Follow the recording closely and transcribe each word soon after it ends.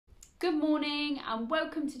Good morning and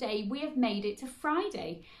welcome. Today we have made it to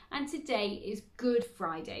Friday and today is Good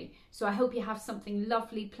Friday. So I hope you have something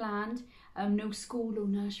lovely planned. No school or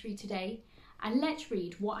nursery today. And let's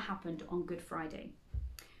read what happened on Good Friday.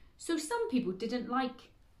 So some people didn't like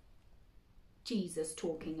Jesus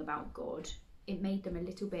talking about God. It made them a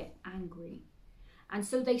little bit angry. And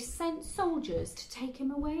so they sent soldiers to take him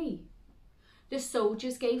away. The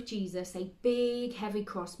soldiers gave Jesus a big heavy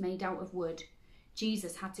cross made out of wood.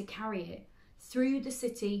 Jesus had to carry it through the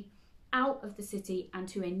city, out of the city and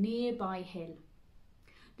to a nearby hill.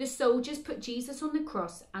 The soldiers put Jesus on the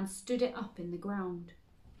cross and stood it up in the ground.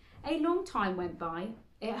 A long time went by.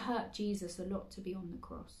 It hurt Jesus a lot to be on the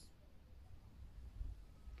cross.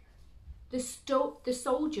 The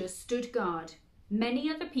soldiers stood guard.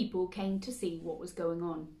 Many other people came to see what was going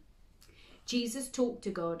on. Jesus talked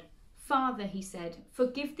to God. "Father," he said,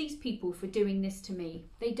 "forgive these people for doing this to me.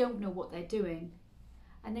 They don't know what they're doing."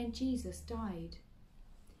 And then Jesus died.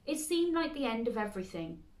 It seemed like the end of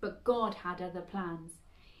everything, but God had other plans.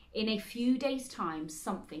 In a few days' time,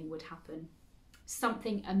 something would happen.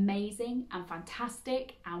 Something amazing and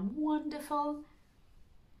fantastic and wonderful.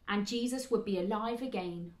 And Jesus would be alive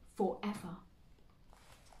again forever.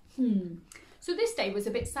 So this day was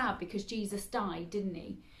a bit sad because Jesus died, didn't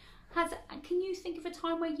he? Can you think of a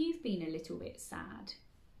time where you've been a little bit sad?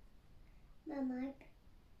 Mama,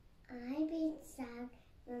 I've been sad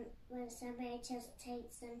when somebody just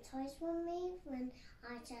takes some toys from me when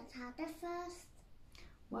I just had it first.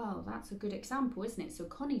 Well, that's a good example, isn't it? So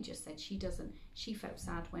Connie just said she felt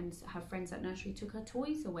sad when her friends at nursery took her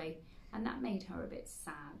toys away, and that made her a bit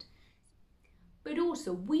sad. But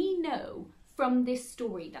also, we know from this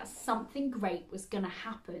story that something great was going to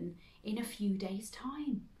happen in a few days'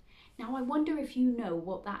 time. Now, I wonder if you know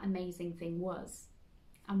what that amazing thing was.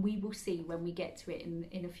 And we will see when we get to it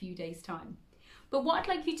in a few days' time. But what I'd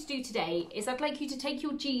like you to do today is I'd like you to take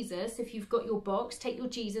your Jesus, if you've got your box, take your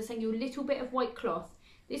Jesus and your little bit of white cloth.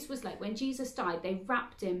 This was like when Jesus died, they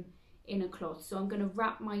wrapped him in a cloth. So I'm going to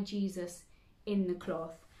wrap my Jesus in the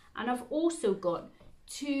cloth. And I've also got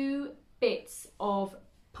 2 bits of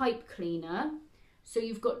pipe cleaner. So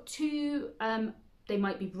you've got 2, they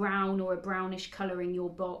might be brown or a brownish colour in your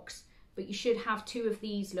box, but you should have 2 of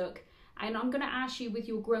these, look. And I'm going to ask you with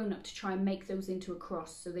your grown-up to try and make those into a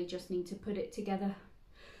cross. So they just need to put it together.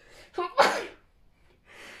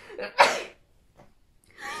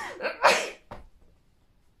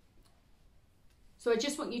 So I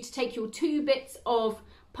just want you to take your 2 bits of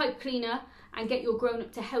pipe cleaner and get your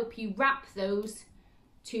grown-up to help you wrap those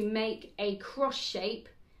to make a cross shape.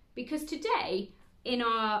 Because today in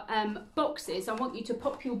our boxes, I want you to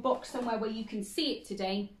pop your box somewhere where you can see it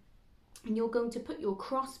today. And you're going to put your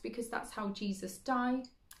cross, because that's how Jesus died.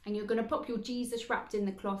 And you're going to pop your Jesus wrapped in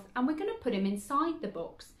the cloth, and we're going to put him inside the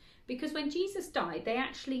box. Because when Jesus died, they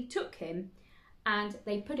actually took him and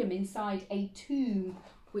they put him inside a tomb,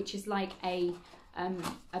 which is like a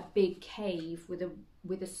big cave with a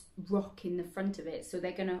rock in the front of it. So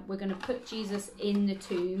we're gonna put Jesus in the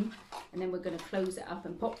tomb, and then we're going to close it up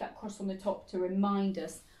and pop that cross on the top to remind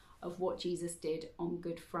us of what Jesus did on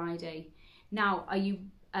Good Friday. Now, are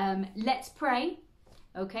you? Let's pray.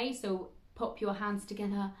 Okay, so pop your hands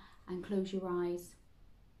together and close your eyes.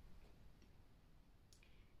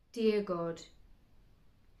 Dear God,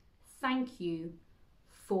 thank you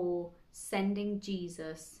for sending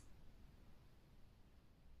Jesus.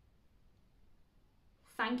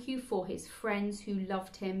 Thank you for his friends who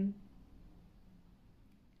loved him.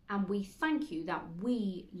 And we thank you that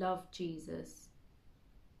we love Jesus.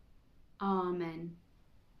 Amen.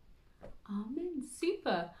 Amen.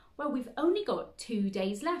 Super. Well, we've only got 2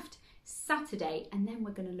 days left, Saturday, and then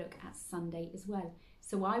we're going to look at Sunday as well.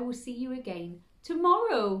 So I will see you again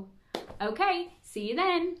tomorrow. Okay, see you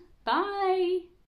then. Bye.